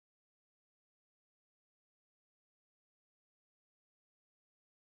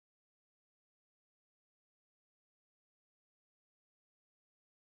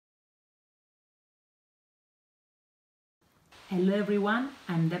Hello everyone,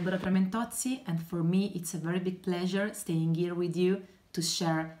 I'm Deborah Tramentozzi, and for me it's a very big pleasure staying here with you to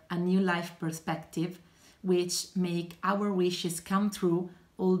share a new life perspective which make our wishes come true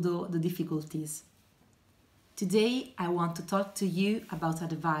although the difficulties. Today I want to talk to you about a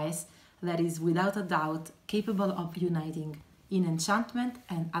device that is without a doubt capable of uniting in enchantment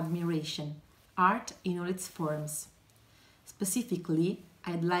and admiration, art in all its forms. Specifically,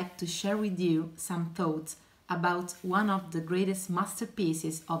 I'd like to share with you some thoughts about one of the greatest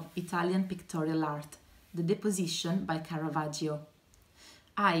masterpieces of Italian pictorial art, the Deposition by Caravaggio.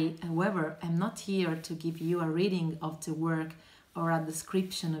 I, however, am not here to give you a reading of the work or a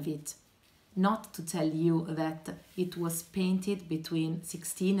description of it, not to tell you that it was painted between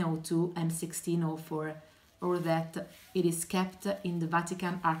 1602 and 1604, or that it is kept in the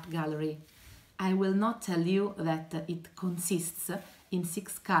Vatican Art Gallery. I will not tell you that it consists in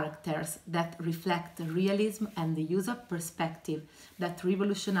 6 characters that reflect realism and the use of perspective that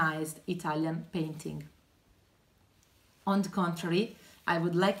revolutionized Italian painting. On the contrary, I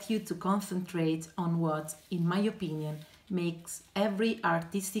would like you to concentrate on what, in my opinion, makes every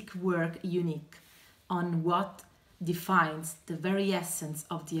artistic work unique, on what defines the very essence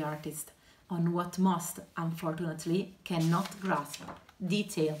of the artist, on what most, unfortunately, cannot grasp: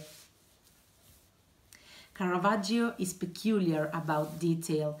 detail. Caravaggio is peculiar about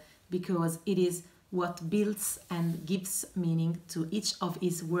detail because it is what builds and gives meaning to each of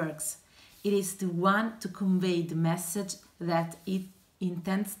his works. It is the one to convey the message that it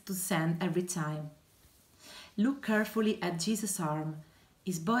intends to send every time. Look carefully at Jesus' arm.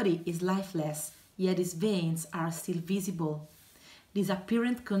 His body is lifeless, yet his veins are still visible. This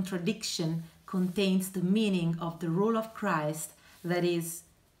apparent contradiction contains the meaning of the role of Christ, that is,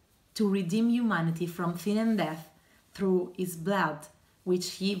 to redeem humanity from sin and death through his blood,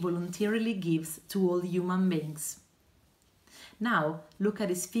 which he voluntarily gives to all human beings. Now look at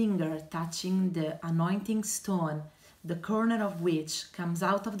his finger touching the anointing stone, the corner of which comes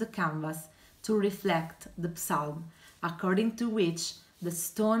out of the canvas to reflect the psalm, according to which the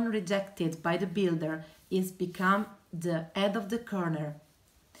stone rejected by the builder is become the head of the corner.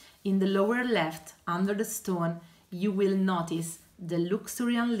 In the lower left, under the stone, you will notice the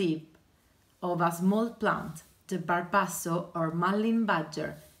luxuriant leaf of a small plant, the barbasso or mullein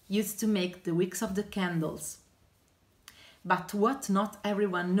badger, used to make the wicks of the candles. But what not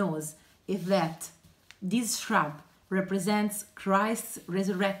everyone knows is that this shrub represents Christ's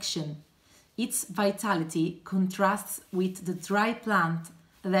resurrection. Its vitality contrasts with the dry plant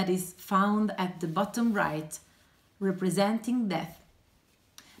that is found at the bottom right, representing death.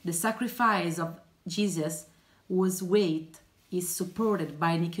 The sacrifice of Jesus, whose weight is supported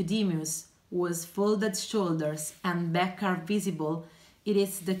by Nicodemus, whose folded shoulders and back are visible, it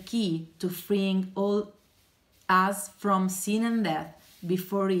is the key to freeing all us from sin and death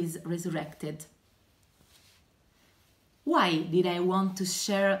before he is resurrected. Why did I want to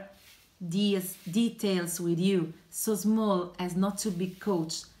share these details with you, so small as not to be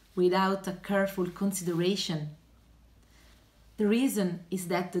caught without a careful consideration? The reason is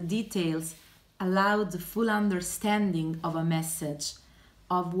that the details allow the full understanding of a message,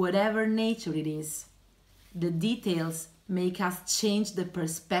 of whatever nature it is. The details make us change the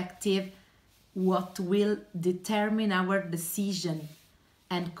perspective, what will determine our decision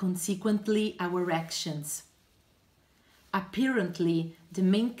and consequently our actions. Apparently, the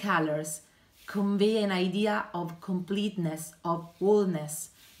main colors convey an idea of completeness, of wholeness,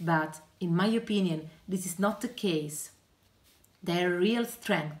 but in my opinion, this is not the case. Their real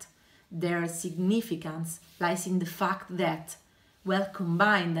strength, their significance lies in the fact that, well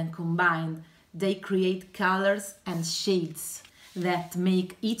combined, they create colors and shades that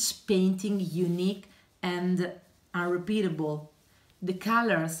make each painting unique and unrepeatable. The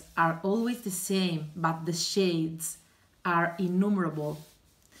colors are always the same, but the shades are innumerable.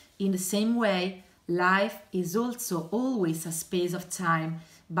 In the same way, life is also always a space of time,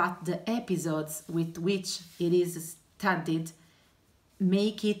 but the episodes with which it is studied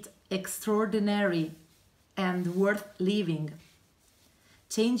make it extraordinary and worth living.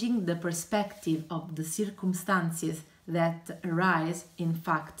 Changing the perspective of the circumstances that arise, in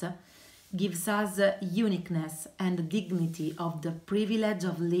fact, gives us uniqueness and dignity of the privilege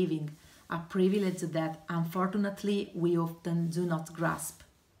of living, a privilege that unfortunately we often do not grasp.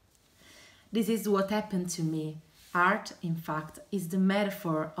 This is what happened to me. Art, in fact, is the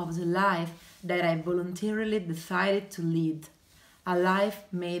metaphor of the life that I voluntarily decided to lead. A life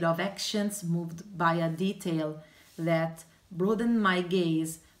made of actions moved by a detail that broadened my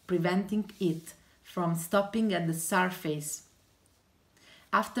gaze, preventing it from stopping at the surface.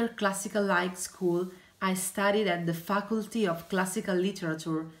 After classical high school, I studied at the Faculty of Classical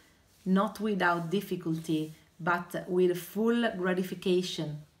Literature, not without difficulty, but with full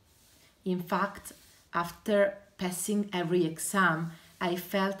gratification. In fact, after passing every exam, I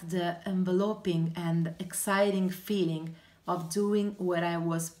felt the enveloping and exciting feeling of doing what I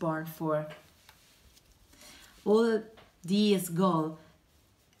was born for. All these goals,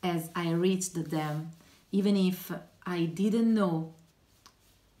 as I reached them, even if I didn't know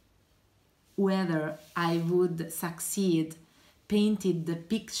whether I would succeed, painted the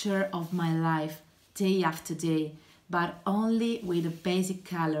picture of my life day after day, but only with the basic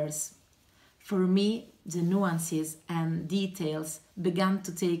colors. For me, the nuances and details began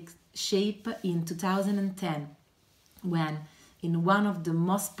to take shape in 2010, when, in one of the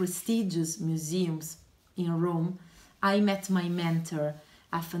most prestigious museums in Rome, I met my mentor,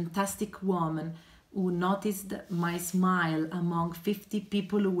 a fantastic woman who noticed my smile among 50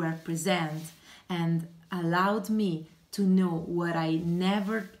 people who were present and allowed me to know what I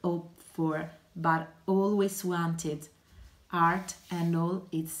never hoped for but always wanted: art and all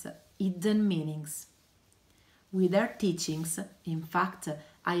its hidden meanings. With her teachings, in fact,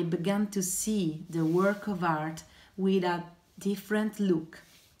 I began to see the work of art with a different look.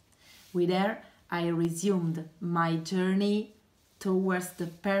 With her, I resumed my journey towards the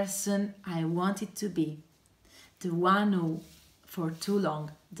person I wanted to be, the one who, for too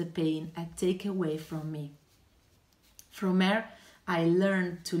long, the pain had taken away from me. From her, I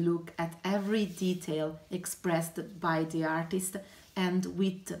learned to look at every detail expressed by the artist and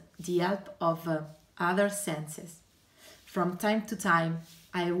with the help of other senses. From time to time,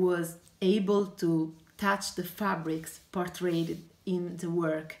 I was able to touch the fabrics portrayed in the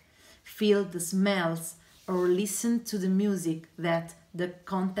work, feel the smells, or listen to the music that the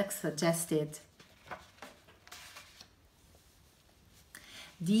context suggested.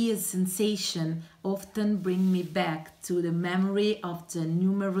 These sensations often bring me back to the memory of the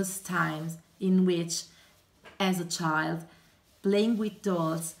numerous times in which, as a child, playing with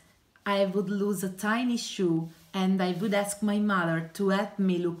dolls, I would lose a tiny shoe and I would ask my mother to help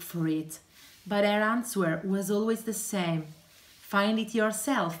me look for it. But her answer was always the same: find it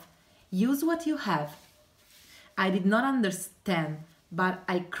yourself, use what you have. I did not understand, but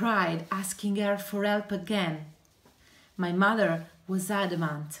I cried, asking her for help again. My mother was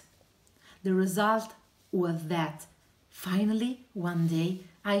adamant. The result was that, finally, one day,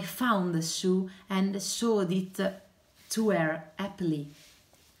 I found the shoe and showed it to her happily.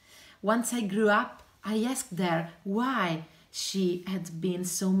 Once I grew up, I asked her why she had been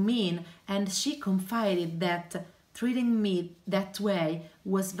so mean, and she confided that treating me that way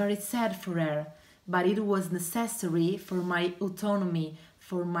was very sad for her, but it was necessary for my autonomy,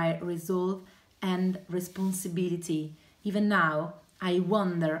 for my resolve and responsibility. Even now, I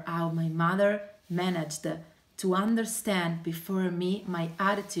wonder how my mother managed to understand before me my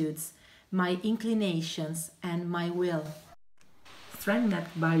attitudes, my inclinations, and my will. Strengthened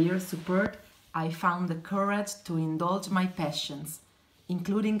by your support, I found the courage to indulge my passions,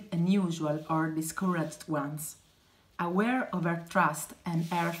 including unusual or discouraged ones. Aware of her trust and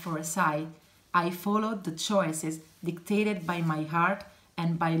her foresight, I followed the choices dictated by my heart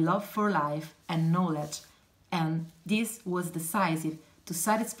and by love for life and knowledge, and this was decisive to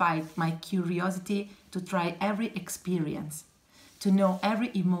satisfy my curiosity to try every experience, to know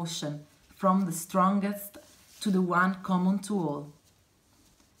every emotion, from the strongest to the one common to all.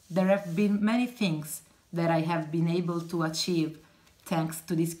 There have been many things that I have been able to achieve thanks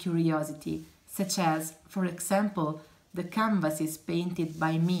to this curiosity, such as, for example, the canvases painted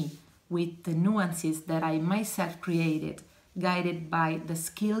by me with the nuances that I myself created, guided by the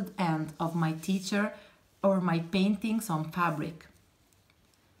skilled hand of my teacher, or my paintings on fabric.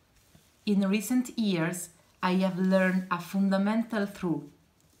 In recent years, I have learned a fundamental truth.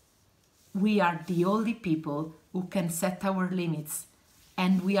 We are the only people who can set our limits,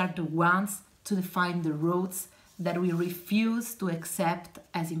 and we are the ones to define the roads that we refuse to accept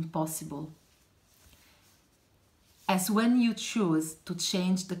as impossible. As when you choose to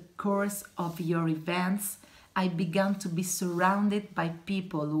change the course of your events, I began to be surrounded by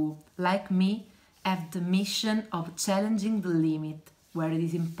people who, like me, have the mission of challenging the limit where it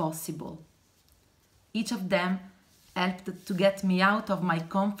is impossible. Each of them helped to get me out of my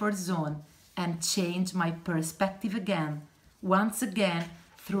comfort zone and change my perspective again, once again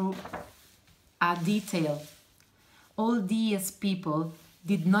through a detail. All these people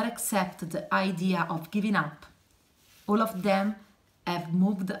did not accept the idea of giving up. All of them have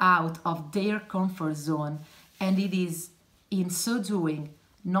moved out of their comfort zone, and it is in so doing,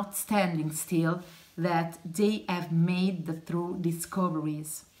 not standing still, that they have made the true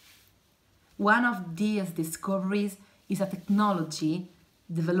discoveries. One of these discoveries is a technology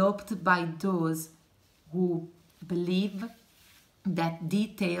developed by those who believe that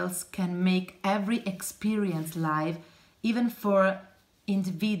details can make every experience live, even for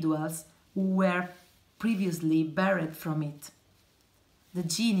individuals who were previously buried from it. The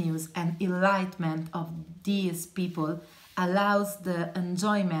genius and enlightenment of these people allows the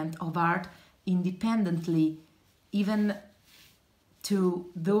enjoyment of art independently, even to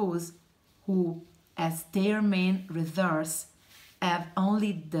those who, as their main resource, have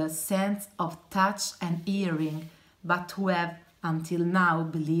only the sense of touch and hearing, but who have until now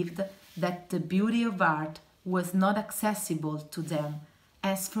believed that the beauty of art was not accessible to them.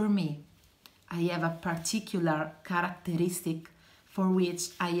 As for me, I have a particular characteristic for which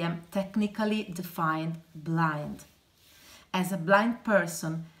I am technically defined blind. As a blind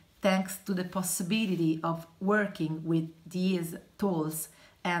person, thanks to the possibility of working with these tools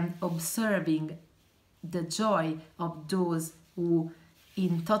and observing the joy of those who,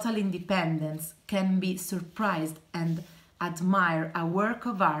 in total independence, can be surprised and admire a work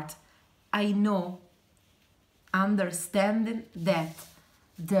of art, I know, understanding that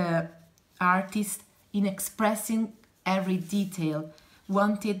the artist, in expressing every detail,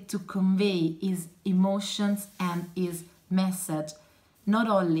 wanted to convey his emotions and his message not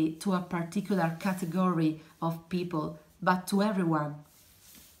only to a particular category of people, but to everyone.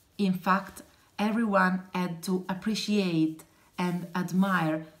 In fact, everyone had to appreciate and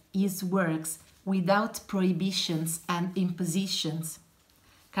admire his works without prohibitions and impositions.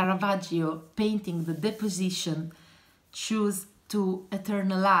 Caravaggio, painting the Deposition, chose to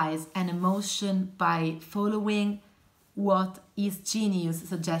eternalize an emotion by following what his genius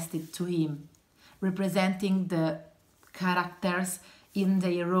suggested to him, representing the characters in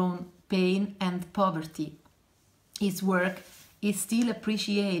their own pain and poverty. His work is still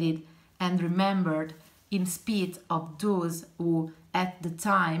appreciated and remembered in spite of those who, at the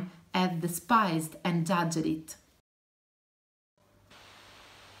time, had despised and judged it.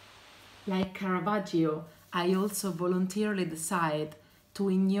 Like Caravaggio, I also voluntarily decide to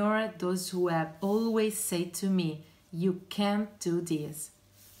ignore those who have always said to me, "You can't do this."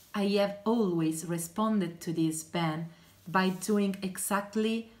 I have always responded to this ban by doing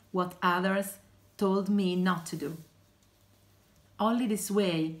exactly what others told me not to do. Only this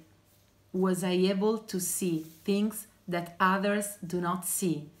way was I able to see things that others do not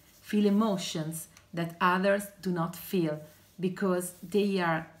see, feel emotions that others do not feel, because they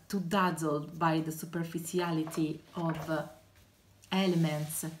are too dazzled by the superficiality of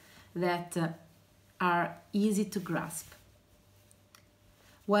elements that are easy to grasp.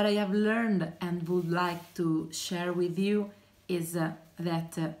 What I have learned and would like to share with you is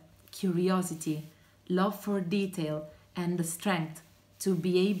that curiosity, love for detail, and the strength to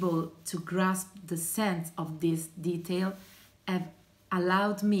be able to grasp the sense of this detail have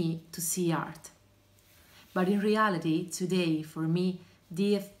allowed me to see art. But in reality, today, for me,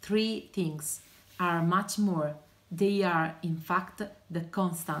 these three things are much more. They are, in fact, the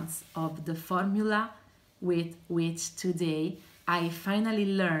constants of the formula with which today I finally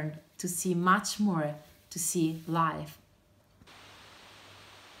learned to see much more, to see life.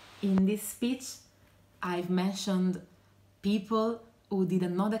 In this speech, I've mentioned people who did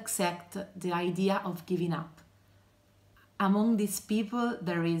not accept the idea of giving up. Among these people,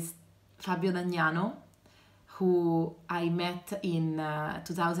 there is Fabio Dagnano, who I met in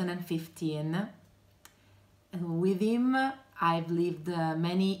 2015. And with him, I've lived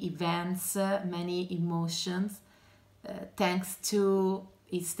many events, many emotions, thanks to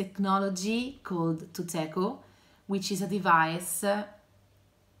its technology called Tuteco, which is a device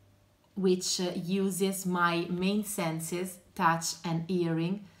which uses my main senses, touch and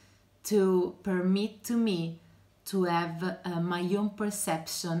hearing, to permit to me to have my own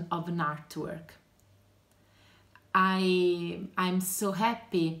perception of an artwork. I'm so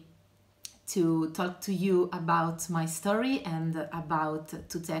happy to talk to you about my story and about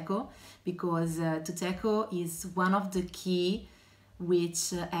Tuteco, because Tuteco is one of the key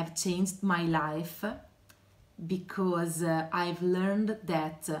which have changed my life, because I've learned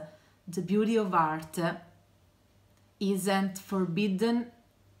that the beauty of art isn't forbidden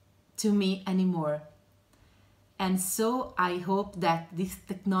to me anymore. And so I hope that this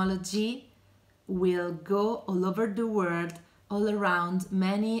technology will go all over the world, all around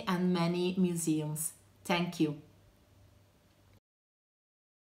many and many museums. Thank you.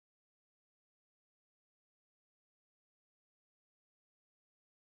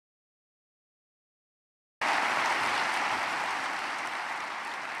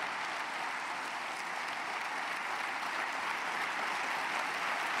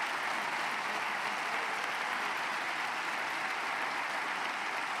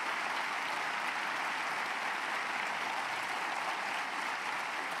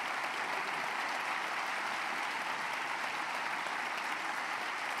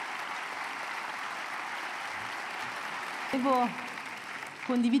 Devo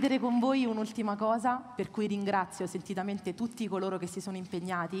condividere con voi un'ultima cosa, per cui ringrazio sentitamente tutti coloro che si sono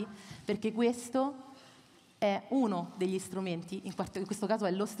impegnati, perché questo è uno degli strumenti, in questo caso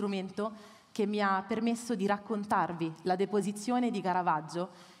è lo strumento che mi ha permesso di raccontarvi la deposizione di Caravaggio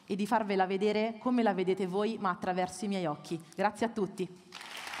e di farvela vedere come la vedete voi, ma attraverso i miei occhi. Grazie a tutti.